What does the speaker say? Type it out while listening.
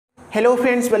Hello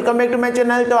friends, welcome back to my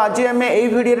channel. तो आज आम यही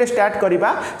वीडियो स्टार्ट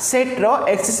करवा सेट रो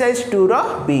एक्सरसाइज 2 रो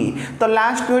बी। तो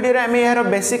लास्ट वीडियो आम यार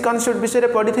बेसिक कॉन्सेप्ट विषय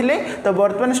पढ़ी थे। तो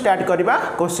बर्तमान स्टार्ट करवा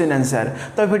क्वेश्चन आंसर।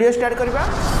 तो वीडियो स्टार्ट करवा।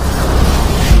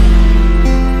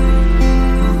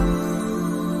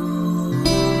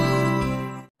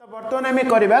 आम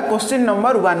करवा क्वेश्चन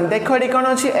नंबर 1। देख ये कौन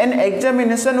अच्छी an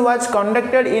examination was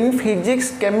conducted in physics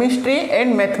chemistry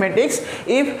and mathematics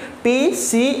if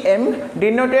PCM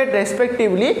denoted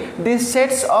respectively the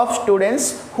sets of students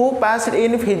who passed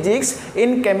in physics,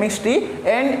 in chemistry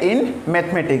and in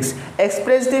mathematics.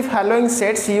 Express the following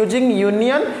sets using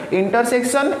union,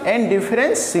 intersection and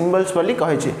difference symbols बोली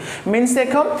कहे। Means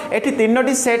देख ये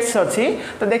तीनोटी sets अच्छी।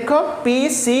 तो देख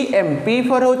PCM, P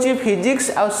for होची physics,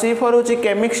 uh C for होची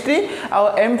chemistry, uh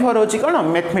M for होची कौन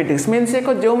मैथमेटिक्स। मीन्स देख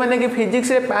जो मैंने कि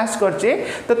फिजिक्स रे पास करचे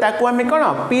तो ताकू आमे कौन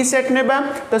P सेट नेबा।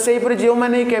 तो सेही पर जो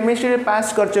मैंने केमिस्ट्री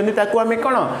पास करचोनी ताकू आमे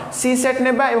कोन सी सेट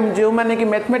नेबा एवं जो माने कि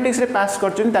मैथमेटिक्स रे पास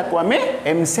करचोनी ताकू आमे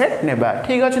एम सेट नेबा।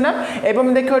 ठीक अछि ना।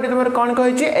 एवं देखो एटी तुमर कोन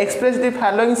कहिछि एक्सप्रेस द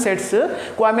फॉलोइंग सेट्स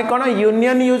को आमे कोन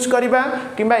यूनियन यूज करबा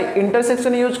किबा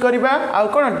इंटरसेक्शन यूज करबा आ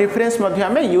कोन डिफरेंस मध्ये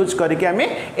आमे यूज करके आमे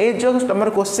ए जो तुमर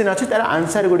क्वेश्चन अछि तार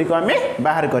आंसर गुडी को आमे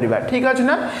बाहर करबा। ठीक अछि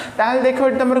ना। ताल देखो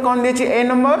एटी तुमर कोन देछि ए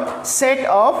number set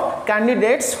of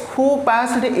candidates who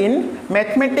passed in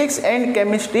mathematics and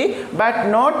chemistry but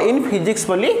not in physics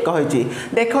बोली कहि।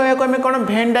 देखो या आम कौन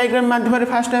भेन डायग्राम माध्यम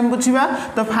फास्ट टाइम बुझा।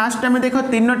 तो फास्ट टाइम देखो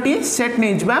तीनोटी सेट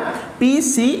नहीं जा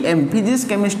PCM फिजिक्स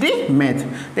केमिस्ट्री मैथ।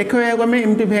 देखो या आम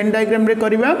एमती भेन डायग्राम रे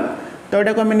करबा। तो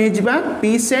एटा को आम नहीं जा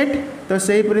P सेट। तो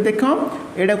सही पर देखो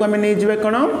एटा को आम नहीं जा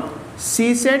कौन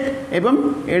C सेट एवं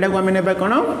एटा को आम नेबा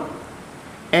कौन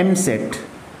M सेट।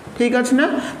 ठीक अछि ना।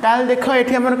 ताल देखो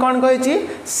एठी हमर कोन कहिछि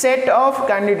set of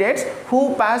candidates who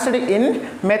passed in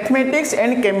mathematics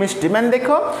and chemistry. माने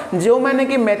देखो जो माने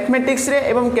कि मैथमेटिक्स रे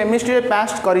एवं केमिस्ट्री रे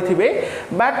पास करिथिबे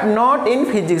बट नॉट इन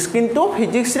फिजिक्स, किंतु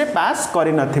फिजिक्स रे पास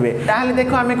करि नथिबे। ताले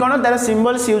देखो हमें कोन तार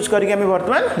सिंबल्स यूज करके हमें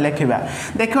वर्तमान लेखिबा।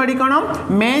 देखो एठी कोन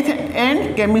मैथ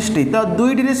एंड केमिस्ट्री। तो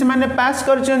दुईटी रे से माने पास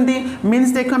करचंदी।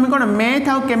 मींस देखो हमें कोन मैथ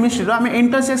और केमिस्ट्री रो हमें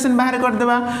इंटरसेक्शन बाहर कर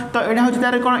देबा। तो एडा होछि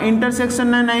तार कोन इंटरसेक्शन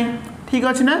ना नहीं। ठीक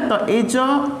अछि ना। तो ए जो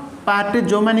पार्ट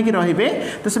जो माने कि रहिबे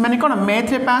तो से माने कोन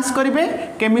मैथ रे पास करिवे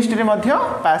केमिस्ट्री रे मध्य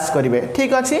पास करिवे।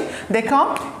 ठीक अछि। देखो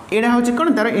एडा होछि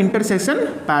कोन तार इंटरसेक्शन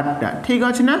पार्टटा। ठीक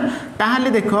अछि ना। ताहाले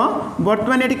देखो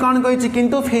वर्तमान एटी कोन कहिछि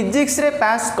किंतु फिजिक्स रे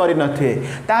पास करि नथिए।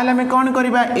 ताहाले हमें कोन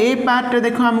करबा ए पार्ट रे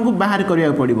देखो हमकु बाहर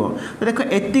करिया पड़िबो। तो देखो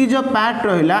एती जो पार्ट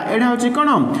रहिला एडा होछि कोन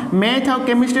मैथ और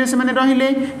केमिस्ट्री से माने रहिले,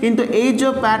 किंतु ए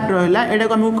जो पार्ट रहिला एडा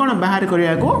को हमकु कोन बाहर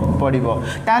करिया को पड़िबो।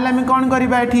 ताहाले हमें कोन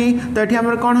करबा एठी। तो एठी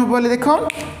हमर कोन होबो देखो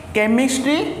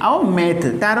केमिस्ट्री आउ मैथ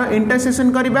तार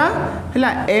इंटरसेक्शन करबा हला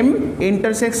M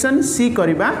इंटरसेक्शन C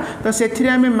करबा। तो सेथिरे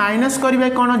हमें माइनस करबा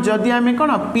कोन जदी हमें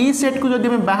कोन P सेट को जदी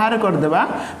हमें बाहर कर देबा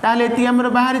ताले एती हमर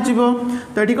बाहर जिवो।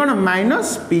 तो एठी कोन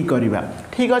माइनस P करबा।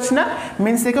 ठीक अछि ना।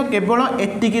 मींस देखो केवल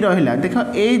एति की रहिला। देखो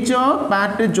ए जो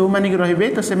पार्ट जो माने की रहिबे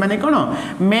तो से माने कोन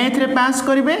मैथ रे पास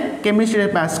करिवे केमिस्ट्री रे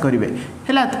पास करिवे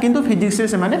हला, किंतु फिजिक्स रे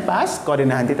से माने पास करि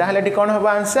नाहंती। ताहाले एठी कोन होबो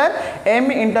answer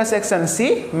M intersection C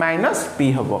minus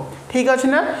P होबो। ठीक अछि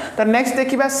ना। तो नेक्स्ट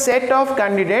देखिबा set of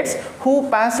candidates who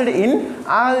passed in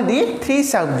all the 3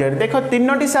 subject. देखो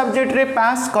तीनोटी सब्जेक्ट रे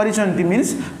पास करिसंती।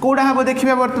 मींस कोडा हबो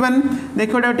देखिबा वर्तमान।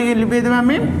 देखो एटा लिखि देबा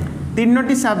हमें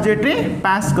तीनोटी सब्जेक्ट रे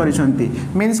पास करिसंती।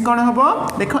 मींस कोन हबो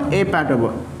देखो ए पार्ट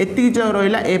हबो एति जो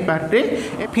रहिला ए पार्ट रे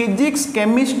फिजिक्स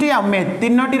केमिस्ट्री आ मैथ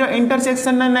तीनोटी रो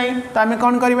इंटरसेक्शन ना नहीं। तो हमें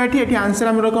कोन करबा एठी आंसर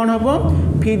हमरो कोन हबो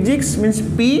physics means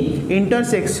P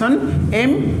intersection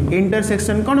M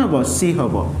intersection कोन हबो C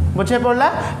हबो। बुझे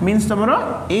पड़ला। मींस तमरो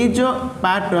ए जो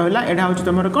पार्ट रहिला एडा होछि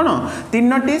तमरो कोन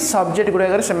तीनोटी सब्जेक्ट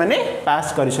गुडा से माने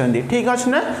पास करिसंती। ठीक अछि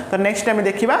ना। तो नेक्स्ट टाइम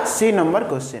देखिबा C नंबर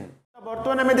क्वेश्चन।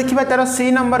 बर्तमान आम देखा तार C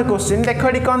नंबर क्वेश्चन। देख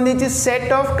ये कौन दी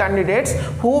set of candidates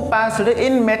who passed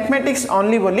in mathematics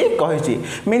only बोली कहि।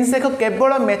 मींस देखो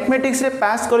केवल मैथमेटिक्स रे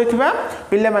पास करिथिबा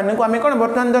पिल्ला माने को आमे कोन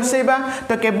बर्तमान दर्शैबा।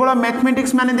 तो केवल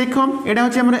मैथमेटिक्स माने देखो एडा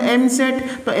होछि हमर M सेट।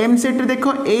 तो M सेट रे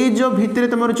देखो ए जो भितरे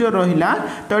तमर जो रहिला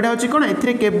तो एडा होछि कोन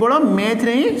एथरे केवल मैथ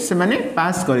रे ही से माने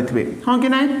पास करिथिबे। हां कि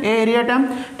नै ए एरियाटा।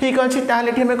 ठीक अछि।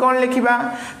 ताहाले एठी हमें कोन लिखिबा।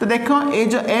 तो देखो ए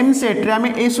जो M सेट रे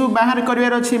हमें ए सु बाहर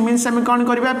करबार अछि। मींस हमें कोन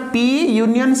करबा P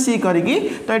यूनियन C करिगी।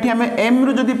 तो एठी हमें M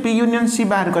रु जदी P यूनियन C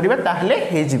बाहर करबा ताहले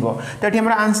हे जिवो। तो एठी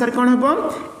हमरा आंसर कोन हबो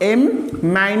M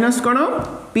माइनस कोन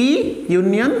P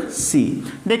यूनियन C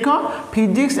देख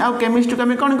फिजिक्स आउ केमिस्ट्री को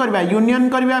आम कौन करवा यूनियन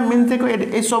करवा मीन देखो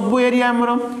ये सब एरिया आमर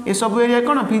ये सब एरिया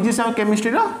कौन फिजिक्स आउ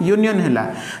केमिस्ट्री यूनियन है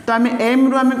तो आम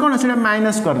एम रु आम कौन से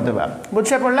माइनस करदे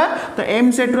बुझा पड़ा तो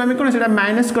एम सेट रु आम कौन से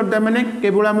माइनस करदे मैंने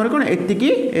केवल आमर कौन एतिकी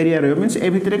एरिया रही मीन ए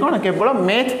भितर कौन केवल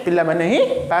मैथ पिला माने ही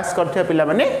पास करथिया पिला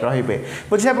माने रहिबे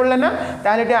बुझा पड़ला ना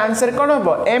ताले आंसर कौन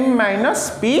हम M minus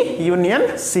P union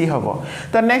C हम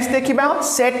तो नेक्स्ट देखा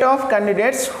set of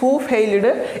candidates who failed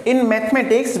in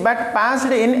mathematics but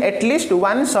passed in at least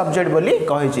one subject बोली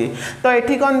कही तो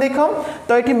ये कौन देख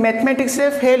तो ये मैथमेटिक्स रे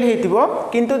फेल होइतिबो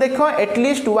किंतु देख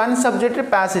एटलिस्ट वन सब्जेक्ट रे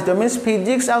पास होइतो मींस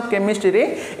फिजिक्स आ केमिस्ट्री रे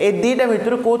ए दीटा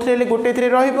भितर कोथरे ले गोटे थरे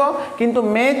रहइबो किंतु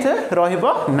मैथ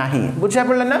रहइबो नाही बुझा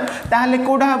पड़ला ना ताहले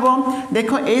कोडा हबो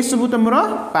देखो ए सब तुमरो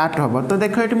पार्ट हबो तो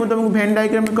देखो एठी मु तुमको वेन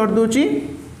डायग्राम कर दोची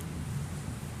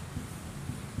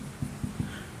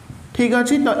ठीक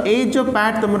अच्छे तो ये जो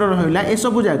पार्ट तुम रहा ये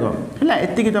सब जग है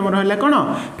एति तुम रहा कौन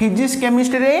फिजिक्स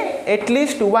केमिस्ट्री रे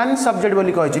एटलिस्ट वन सब्जेक्ट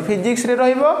बोली कही फिजिक्स रे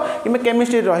रहिबो कि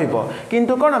केमिस्ट्री रहिबो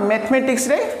किंतु कौन मैथमेटिक्स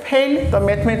रे फेल तो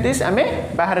मैथमेटिक्स आम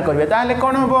बाहर करबा ताले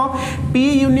कौन हम पी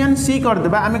यूनियन सी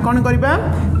करदेबा आम कौन करबा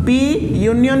पी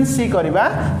यूनियन सी करबा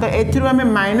तो एथिरु आम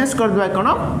माइनस करदेबा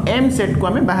कौन एम सेट को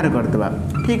आम बाहर करदेबा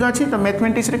ठीक अच्छे तो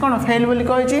मैथमेटिक्स रे कौन फेल बोली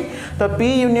कही तो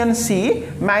P union C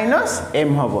minus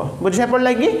M हम बुझा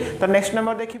पड़ला कि तो नेक्स्ट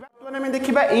नंबर देखिबा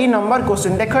देखा ई नंबर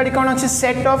क्वेश्चन देख ये कौन अच्छे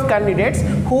set of candidates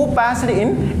who passed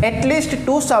in at least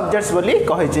two subjects बोली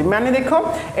कही माने देख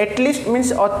एटलिस्ट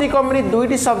मीन्स अति कम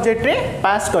दुईटी सब्जेक्ट रे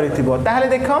पास करिथिबो ताहले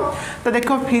देख तो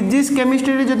देख फिजिक्स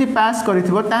केमिस्ट्री रे जदि पास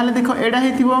करिथिबो ताहले देख एडा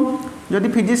हेथिबो जदि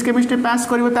फिजिक्स केमिस्ट्री पास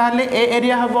करिवो ताहले ए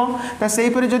एरिया हबो त सेही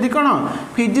परे जदि कोन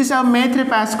फिजिक्स आ मैथ रे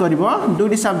पास करिवो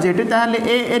दुईटी सब्जेक्ट ताहले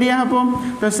ए एरिया हबो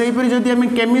तो सेही परे जदि हम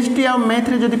केमिस्ट्री आ मैथ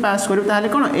रे जदि पास करिवो ताहले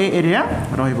कोन ए एरिया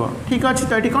रहइबो ठीक अछि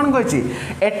तो एठी कोन कहछि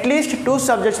एटलिस्ट टू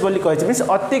सब्जेक्ट्स बोली कहछि मींस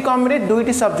अति कम रे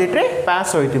दुईटी सब्जेक्ट रे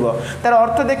पास होइतिबो तार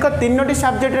अर्थ देख तीनोटी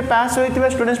सब्जेक्ट रे पास होइतिबा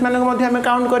स्टूडेंट्स मानको मध्ये हम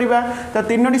काउंट करिबा तो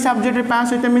तीनोटी सब्जेक्ट रे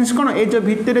पास होइते मींस कोन ए जो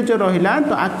भितरे जो रहिला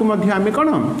तो आकु मध्ये हम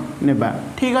कोन नेबा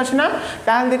ठीक अछि ना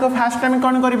ताल देखो फास्ट आम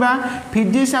कौन करवा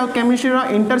फिजिक्स आ केमिस्ट्री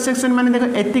इंटरसेक्शन माने देखो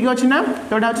एतिक अच्छी ना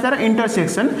तो यहाँ तार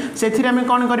इंटरसेक्शन से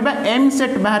कौन करवा एम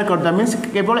सेट बाहर करदा मीन्स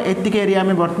केवल एतिक एरिया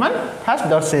में बर्तमान फास्ट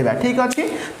दर्शेबा ठीक अच्छे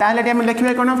ताहले आम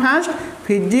लिखा कौन फास्ट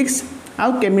फिजिक्स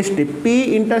आउ केमिस्ट्री पी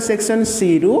इंटरसेक्शन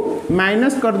सी रु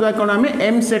माइनस करदे कौन आम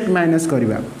एम सेट माइनस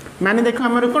करवा माने देख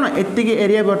आम कौन एतिक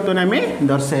एरिया बर्तमान आम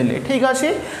दर्शाइले ठीक अच्छे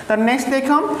तो नेक्स्ट देख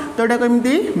तो यहाँ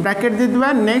कमी ब्राकेट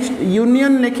देदेबा नेक्स्ट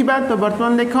यूनियन लिखा तो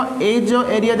बर्तमान देख ये जो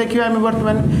एरिया देखा आम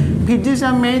बर्तमान फिजिक्स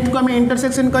और मैथ को आम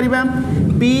इंटरसेक्शन करवा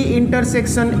पी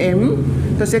इंटरसेक्शन एम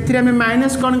तो से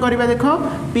माइनस कौन करवा देख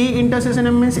पी इंटरसेक्शन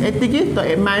एम मीन्स एतिकी तो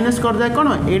माइनस करदे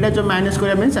कौन एटा जो माइनस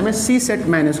करवा मीन्स आम सी सेट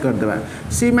माइनस करदे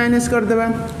सी माइनस करदे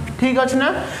ठीक अच्छे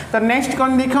ना तो नेक्स्ट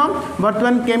कौन देख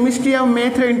बर्तमान केमिस्ट्री और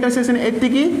मैथ रो इंटरसेक्शन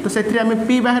एतिकी तो से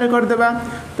पी बाहर करदेबा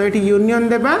तो ये यूनियन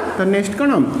देबा तो नेक्स्ट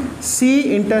कौन सी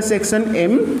इंटरसेक्शन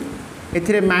एम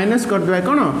ए माइनस करदेबा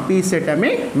कौन पी सेट आम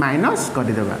माइनस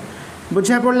करदेबा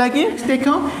बुझा पड़ा कि देख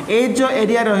ए जो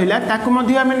एरिया रहा ताकू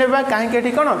आम नेबा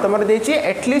कहीं कौन तुम देखिए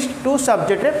एटलिस्ट टू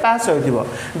सब्जेक्ट रे पास हो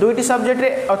दुईटी सब्जेक्ट रे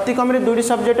अति कम दुईटी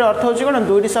सब्जेक्ट अर्थ हो कौन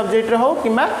दुईटी सब्जेक्ट हो कि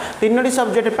तीनोटी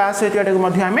सब्जेक्ट पास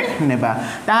होता आम नेबा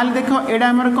ताल देख एटा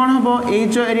आमर कौन हम ये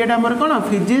जो एरिया आमर कौन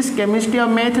फिजिक्स केमिस्ट्री और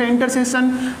मैथ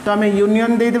इंटरसेक्शन तो आम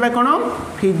यूनियन देदेबा कौन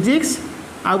फिजिक्स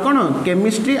आउ कौन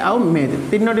केमिस्ट्री आउ मैथ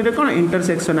तीनोटी कौन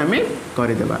इंटरसेक्शन आम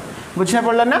करदेबा बुझा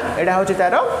पड़ा ना यहाँ हूँ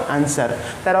तार आंसर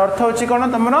तार अर्थ हूँ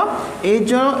कौन तुम ये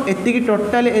जो एति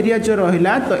टोटाल एरिया जो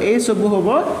रहा तो ये सब हम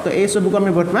तो ये सब को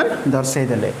आम बर्तमान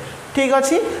दर्शाईदे ठीक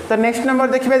अच्छे तो नेक्स्ट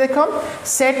नंबर देखिए देख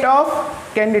set of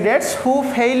candidates who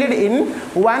failed in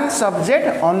one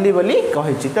subject only बोली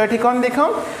कही तो ये कौन देख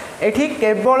ये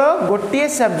केवल गोटे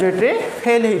सब्जेक्ट रे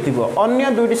फेल हो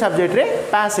अन्य दुईटी सब्जेक्ट रे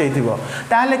पास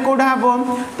होता कौटा हम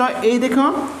तो ये देख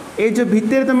ये जो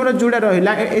भितर तुम जोड़ा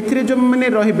रहा ए जो मैंने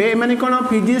रे मैंने कौन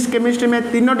फिजिक्स केमिस्ट्री में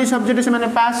तीनोटी सब्जेक्ट से मैंने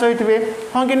पास होते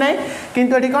हाँ कि नहीं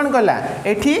किंतु ये कौन कला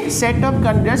ये set of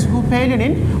candidates who failed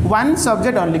in one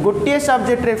subject only गोटे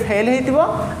सब्जेक्ट रे फेल हो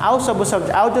आउ सब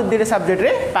सब्जेक्ट आउ जो दुईटा सब्जेक्ट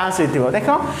रे पास हो देख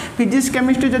फिजिक्स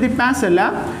केमिस्ट्री जदि पास है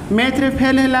मैथ रे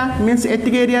फेल है मीन्स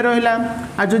एतिक एरिया रहा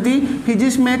आ जदि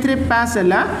फिजिक्स मैथ रे पास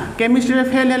है केमिस्ट्री रे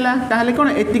फेल है ताहले कौन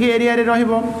एतिक एरिया रे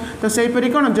रहिबो तो सेहीपरि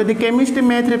कौन जदि केमिस्ट्री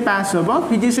मैथ रे पास हो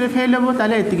फिजिक्स रे फेल हम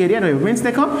ताहले एतिक एरिया रहिबो मीन्स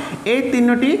देख ए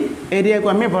तीनोटी एरिया को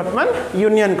आम बर्तमान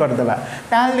यूनियन करदेबा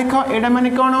ताहले देख एटा माने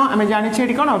कौन आम जानिछे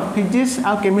एटी कौन फिजिक्स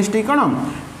आ केमिस्ट्री कौन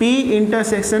पी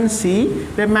इंटरसेक्शन सी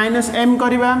रे माइनस एम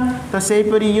करवा तो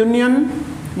सेहीपरि यूनियन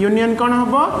यूनियन कौन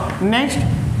हम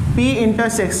नेक्स्ट P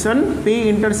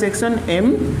इंटरसेक्शन M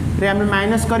रे आम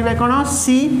माइनस करवा कौन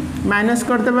C माइनस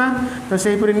करदेबा तो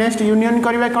से नेक्स्ट यूनियन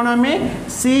करवा कौन आम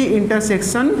C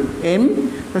इंटरसेक्शन M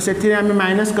तो से आम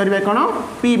माइनस करवा कौन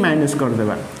P माइनस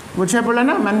करदेबा बुझा पड़ा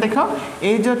ना मान देख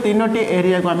ये जो तीनोटी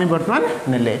एरिया को आम बर्तमान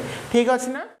नेले ठीक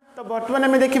अच्छे ना तो बर्तमान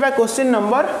आम देखा क्वेश्चन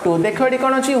नंबर 2 देख ये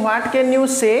कौन अच्छी what can you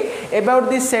say about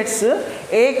this sets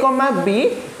A, B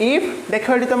if देख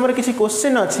ये तुम किसी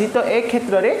क्वेश्चन अच्छी तो ए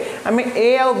क्षेत्र में आम A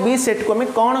आउ B सेट को आम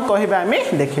कौन कहवा आम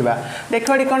देखा देख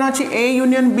ये कौन अच्छी A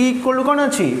यूनियन B इक्वल कौन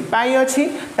अच्छी पाई अच्छी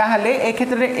ताहले ए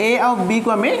क्षेत्र में A आउ B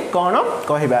को आम कौन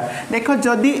कहवा देख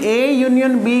जदि A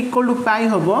union B equal to पाई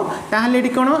हम ताहले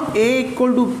कौन A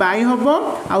इक्वल टू पाई हम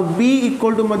आउ B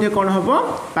इक्वल टू कौन हम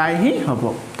पाई ही हम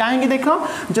कहीं देख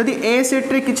जदि ए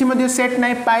सेट रे किसी सेट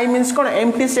ना पाई मीन्स कौन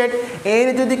एम्प्टी सेट ए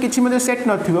रे जदि किसी सेट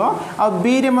नथिबो आ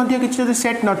बी रे किसी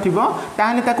सेट नथिबो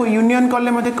ताहले ताको यूनियन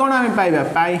करले कौन आम पाइबा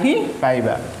पाई ही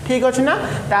पाइबा ठीक अच्छे ना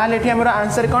ताहले एठी हमर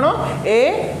आंसर कौन ए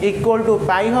इक्वल टू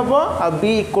पाई हम आ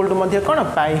बी इक्वल टू कौन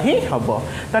पाई ही हम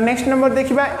तो नेक्स्ट नंबर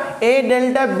देखिबा ए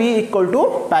डेल्टा बी इक्वल टू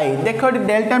पाई देख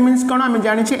डेल्टा मीन्स कौन आम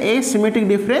जानिछे ए सिमेट्रिक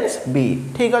डिफरेंस बी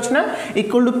ठीक अच्छे ना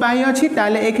इक्वल टू पाई अच्छी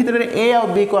ताहले ए क्षेत्र में ए आ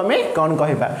बी को आम कौन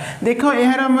कहबा देख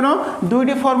यार आमर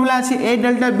दुईटी फर्मूला अच्छी ए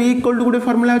डेल्टा बी इक्वल टू गोटे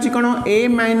फर्मूला अच्छी कौन ए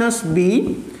minus B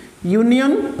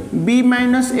union B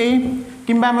minus ए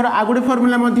किंबा आमर आ गोटे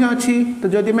फर्मूला अच्छी तो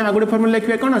जदि मैं आ गोटे फर्मूला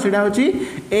लिखा कौन से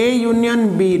ए यूनियन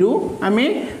बी रु आम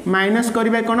माइनस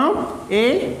करवा कौन ए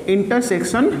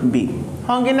इंटरसेक्शन बी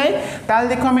हाँ कि नहीं ताल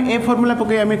देख आम ए फर्मूला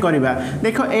पकई आम करवा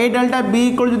देख ए डेल्टा बी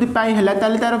इक्वल जब पाई है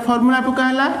तार फर्मूला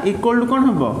पकाला इक्वल टू कौन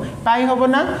हम पाई हम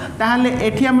ना ताहले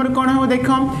एठी हमर कौन हम देख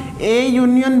ए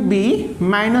यूनियन बी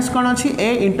माइनस कौन अच्छी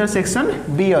ए इंटरसेक्शन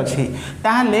बी अच्छी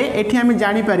ताहले एठी आम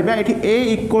जानी परिबा एठी ए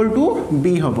इक्वल टू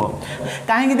बी हम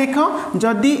कहीं देख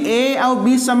जदि ए आउ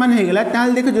बी सामान हो गला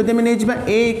ताहले देख जदि मैं नहीं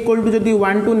ए इक्वल टू जदि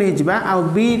 1 2 नहीं जा आउ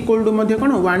बी इक्वल टू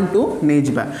कौन 1 2 नहीं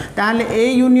जा ताहले ए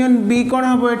यूनियन बी कौन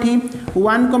हम एठी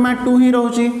 1,2 ही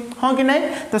रोचे हाँ कि नहीं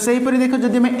तो सहीपरि देख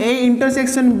जब मैं ए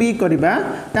इंटरसेक्शन बी करवा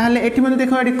ताहले एठी मते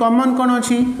देख एठी कॉमन कौन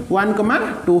अच्छी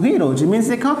 1,2 ही रोचे मीन्स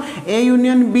देख ए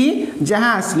यूनियन बी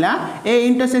जहाँ आसला ए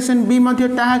इंटरसेक्शन बी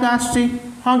ताहा आसुची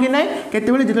हाँ कि नहीं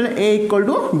केतबेले जिते ए इक्वल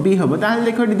टू बी हम ताहले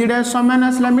देख दुईटा सामान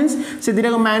आसला मीन्स से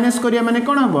दुईटा को माइनस करिया माने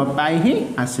कौन हम पाई ही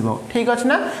आसबो ठीक अच्छे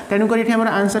ना तेणुक हमर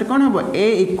आंसर कौन हम ए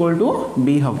इक्वल टू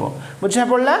बी हम बुझा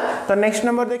पड़ा तो नेक्स्ट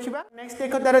नंबर देखा नेक्स्ट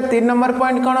देख तार 3 नंबर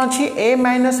पॉइंट कौन अच्छी ए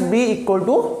माइनस बी इक्वल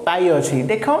टू पाई अच्छी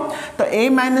देख तो ए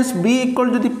माइनस बी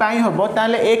इक्वल जदि पाई हम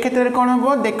ताहले ए क्षेत्र में कौन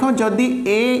हम देख जदि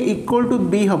ए इक्वल टू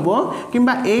बी हम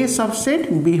किंबा ए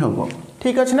सबसेट बी हम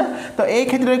ठीक अच्छे ना तो ए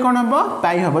क्षेत्र में कौन हम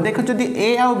पाई हम देख जदि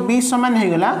ए आउ बी सामान हो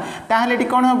गला ताहले एटी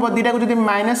कौन हम दुईटा को जदि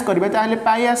माइनस करबा ताहले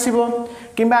पाई आसीबो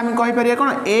किंबा आम कहि परिया कौन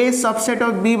ए सबसेट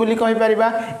ऑफ बी बोली कहि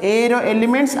परिबा ए रो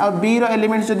एलिमेंट्स और बी रो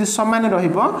एलिमेंट्स जदि समान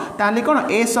रहिबो ताहले कौन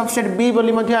ए सबसेट बी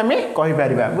बोली मध्ये आम कहि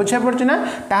परिबा बुझा पड़छ ना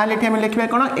ताहले एठी हम लिखबा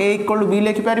कौन ए इक्वल टू बी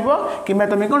लिखि परिबो किंबा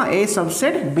तुम कौन ए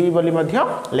सबसेट बी बोली मध्ये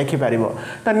लिखि परिबो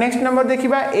तो नेक्स्ट नंबर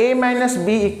देखिबा ए माइनस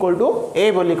बी इक्वल टू ए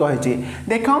बोली कहिछि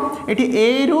देखो एठी ए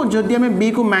रु जदि हम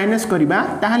बी को माइनस करबा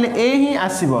ताहले ए ही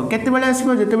आसीबो केतेबेले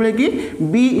आसीबो जेतेबेले कि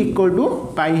बी इक्वल टू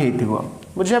पाई हेतिबो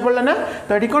बुझा पड़ा ना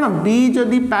तो ये कौन बी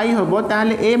जदि पाई हम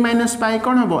ताहले ए माइनस पाई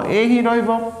कौन हम ए ही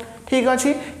रहिबो ठीक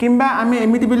अच्छे किंबा आम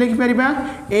एमती भी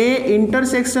लिखिपर A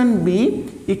intersection B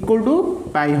equal to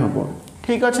पाई हम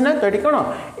ठीक अच्छे ना तो ये कौन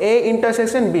ए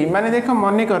इंटरसेक्शन बी माने देख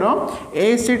मन कर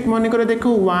ए सेट मन कर देख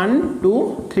 1 2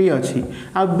 3 अच्छी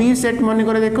आ बी सेट मन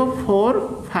कर देख 4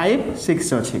 5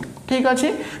 6 अच्छी ठीक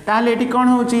अच्छे ताहले ये कौन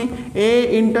हो ए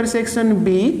इंटरसेक्शन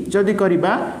बी जदि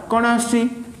करबा कौन आसी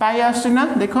पाई आस ना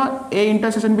देख ए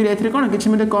इंटरसेक्शन बी ए कौन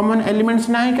किसी कॉमन एलिमेंट्स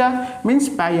ना का मीन्स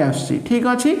पाई आस ठीक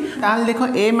अच्छे ताल देख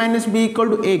ए माइनस बी इक्वल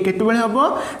टू ए केतबेले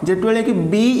हम जेतबेले कि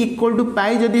बी इक्वल टू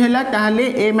पाई जदि हैला ताहले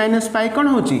ए माइनस पाई कौन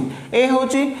होची ए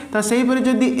होची तो सेही परि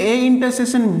जदि ए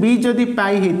इंटरसेक्शन बी जदि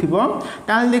पाई हेथिबो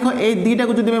ताल देख ए दीटा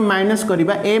को जदि माइनस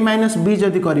करबा ए माइनस बी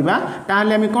जदि करबा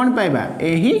ताहले हम कौन पाइबा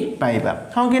ए ही पाइबा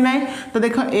हाँ कि नहीं तो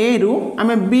देख ए रु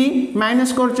आम बी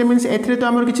माइनस करछे मीन्स एथरे तो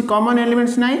हमर किछि कॉमन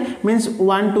एलिमेंट्स नाही मीन्स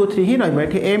 1 2 3 ही रहिबा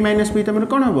एठी ए माइनस बी तुम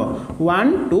कौन हम 1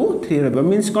 2 3 रहिबा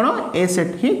मीन्स कौन ए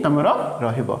सेट ही तुम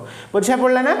रहिबो बुझा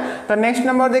पड़ला ना तो नेक्स्ट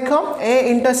नंबर देखो A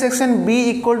intersection B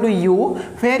equal to you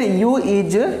फिर यू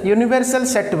इज यूनिवर्सल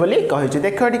सेट बोली कहिछि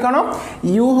देखो एठी कौन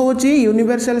यू होची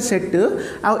universal set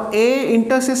uh A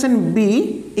intersection B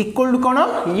equal to कौन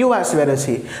यू आसबार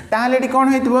अच्छी ताहले एठी कौन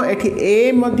हेतिबो एठी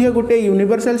ए मध्य गोटे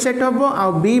यूनिवर्सल सेट हबो आ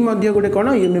बी मध्य गोटे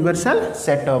कौन यूनिवर्सल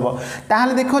सेट हबो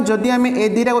ताहले देखो जदि आम ए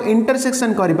दीटा को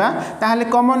इंटरसेक्शन करबा ताहले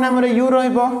कॉमन हमर u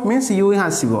रहइबो मींस u ही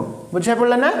आसीबो बुझा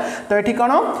पड़ला ना तो एठी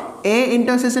कोन a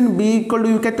intersection b equal to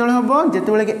u केतल हबो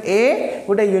जेतेबेले कि a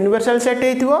गोटे यूनिवर्सल सेट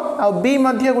हेतिबो आ b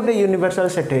मध्य गोटे यूनिवर्सल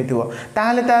सेट हेतिबो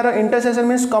ताहले तार इंटरसेक्शन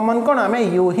मींस कॉमन कोन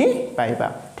हमें u ही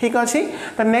पाइबा ठीक अछि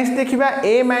तो नेक्स्ट देखिबा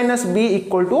a - b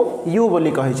equal to u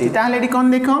बोली कहि छी ताहले एठी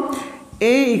कोन देखो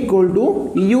a इक्वल टू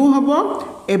u हबो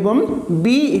एवं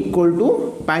b इक्वल टू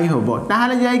पाई हबो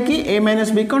ताहले जाय कि a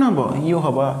 - b कोन हबो u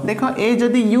हबो देखो a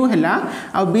जदी u हला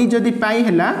आ b जदी पाई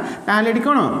हला ताहले एठी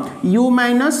कोन u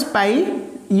 - पाई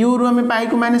u रो हमें पाई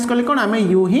को माइनस करले कोन हमें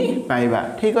u ही पाइबा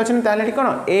ठीक अछि न ताहले एठी कोन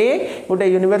a गोटे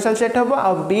यूनिवर्सल सेट हबो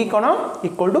आ b कोन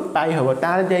इक्वल टू पाई हबो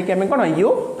ताहले जाय कि हमें कोन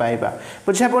u पाइबा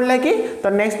बुझा पड़ला कि तो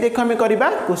नेक्स्ट देखो हमें करबा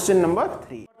क्वेश्चन नंबर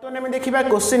 3 तो हमें देखिबा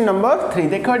क्वेश्चन नंबर 3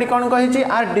 देखो एठी कोन कहि छी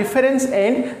are difference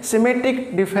and symmetric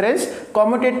difference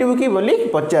commutative की बोली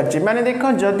पचार छी माने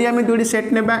देखो जदी हमें दुडी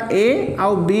सेट नेबा a आ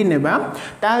b नेबा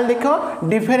ताल देखो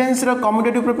डिफरेंस रो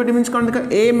कम्यूटेटिव प्रॉपर्टी मींस कोन देखो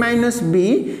a - b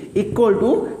equal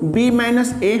to b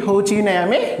 - a होची नै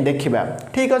हमें देखिबा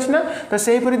ठीक अछि ना तो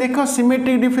सेही परि देखो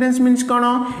symmetric difference means cone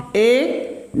a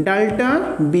delta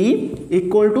b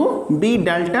equal to b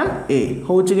delta a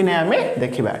होची कि नै हमें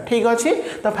देखिबा ठीक अछि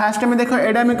तो फास्ट में देखो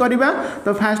एडा में करबा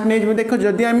तो फास्ट ने जे देखो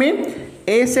जदी हमें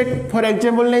a सेट फॉर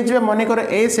एग्जांपल नै जे माने करो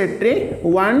a सेट रे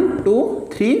 1 2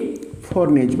 3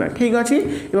 4 नै जबा ठीक अछि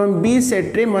एवं b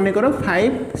सेट रे माने करो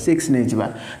 5 6 नै जबा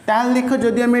ताल देखो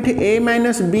जदी हम एठी a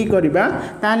 - b करबा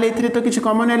ताले एथिरे तो किछ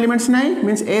कॉमन एलिमेंट्स नै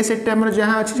मींस a सेट हमर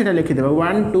जहां अछि सेटा लिखि देबा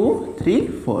 1 2 3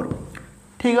 4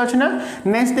 ठीक अछि ना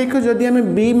नेक्स्ट देखो जदी हम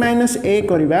b - a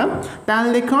करबा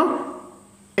ताल देखो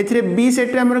एथिरे b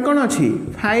सेट रे हमर कोन अछि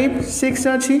 5 6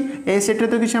 अछि a सेट रे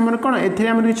तो किछ हमर कोन एथिरे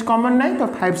हमर किछ कॉमन नै तो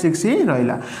 5 6 ही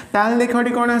रहइला ताल देखो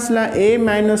एठी कोन आसला a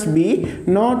 - b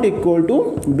not equal to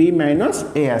b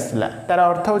 - a आसला तार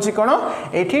अर्थ होछि कोन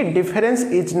एठी difference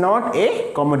is not a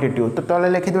commutative तो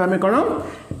तले लिखि देबा हम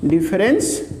कोन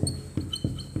difference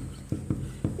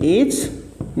is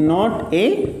not a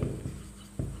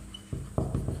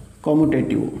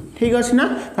commutative ठीक अछि ना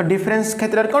तो डिफरेंस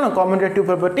क्षेत्र कोन कम्यूटेटिव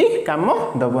प्रॉपर्टी काम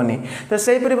दबनी तो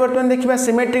सेही परिवर्तन देखिबा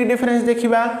सिमेट्रिक डिफरेंस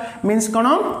देखिबा means cone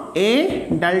a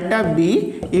delta b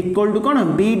equal to cone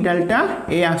b delta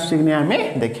a आसीने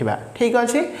हमें देखिबा ठीक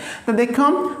अछि तो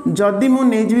देखो जदी मु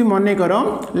नै जिवि मने करो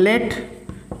late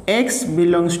x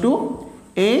belongs to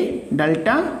a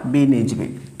delta b नै जिवि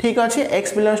ठीक अछि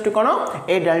x belongs to cone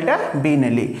a delta b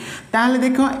नेली ताले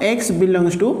देखो x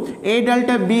belongs to a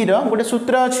delta b रो गोटे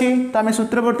सूत्र अछि त हमें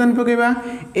सूत्र वर्तन पकेबा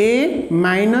a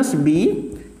 - b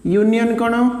union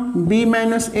cone b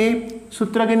 - a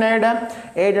सूत्र कि नायडा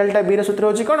a डेल्टा b रो सूत्र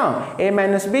होछि कोन a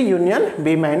 - b union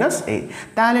b - a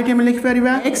ताले एठी हम लिखि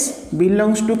परिबा x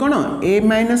belongs to cone a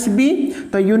 - b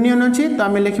तो यूनियन अछि तो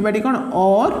हमें लिखिबाटी कोन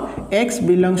और x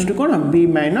belongs to cone b -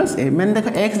 a मैंने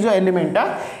देखो x जो एलिमेंटा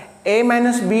a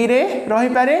 - b रे रही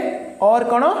पारे और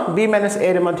कोन b -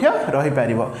 a रे मध्य रही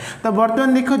पारिबो तो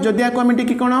वर्तमान देखो जदिया कमिटी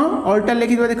की कोन अल्टा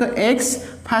लिखि दबा देखो x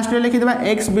फास्ट रे लिखि दबा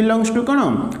x belongs to cone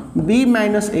b -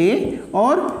 a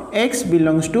और x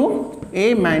belongs to a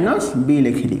 - b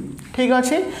लिखिली ठीक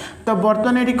अछि तो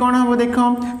वर्तमान एठी कोन हो देखो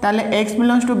ताले x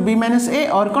belongs to b - a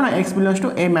और कोन x belongs to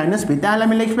a - b ताले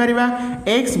हम लिखि परिबा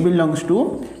x belongs to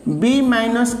b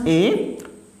 - a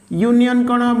union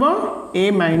कोन हो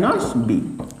a - b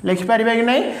लिखि परिबा कि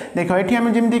नै देखो एठी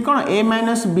हम जेमति कोन a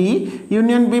 - b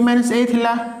union b - a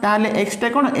थिला ताले x टा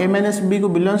कोन a - b को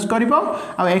बिलोंग्स करबो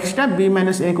आ x टा b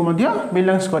 - a को मध्य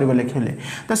बिलोंग्स करबो लिखले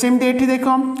तो सेमति एठी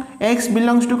देखो x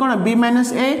belongs to cone b -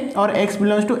 a और x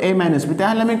belongs to a - b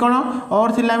ताले हम कोन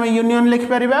और थिला हम यूनियन लिखि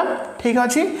परिबा ठीक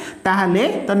अछि ताले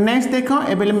तो नेक्स्ट देखो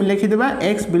एबे हम लिखि देबा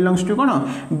x belongs to cone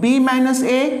b -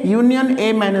 a union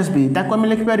a - b ताको हम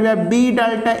लिखि परिबा b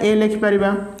डेल्टा a लिखि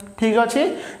परिबा ठीक अछि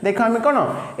देखो हम कोन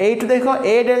एठी देखो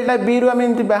a डेल्टा b रु हम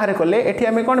इनति बाहर करले एठी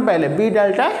हम कोन पाइले b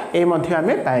डेल्टा a मध्य हम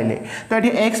पाइले तो एठी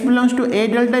x belongs to a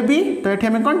delta b तो एठी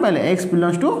हम कोन पाइले x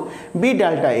belongs to b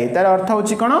delta a तार अर्थ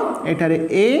होछि कोन एठारे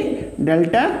a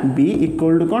delta b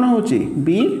equal to कोन होछि b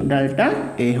डेल्टा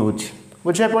a होछि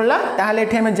बुझा पड़ला ताहले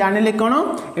एठी हम जानिले कोन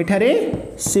एठारे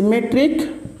सिमेट्रिक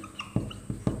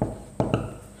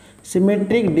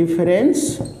डिफरेंस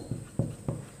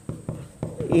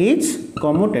इज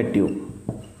कम्यूटेटिव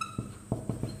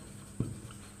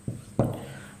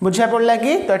बुझा पड़ला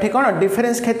कि तो ये कौन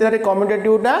डिफरेंस क्षेत्र में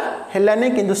कम्यूटेटिवटा है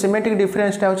किंतु सिमेट्रिक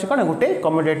डिफरेंसटा हूँ कौन गोटे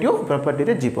कम्यूटेटिव प्रॉपर्टी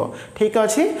रे जीव ठीक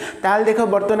अच्छे ताल देखो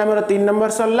बर्तमान आम 3 नंबर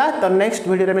सरला तो नेक्स्ट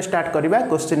वीडियो में स्टार्ट करवा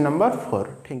क्वेश्चन नंबर 4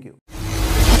 थैंक यू।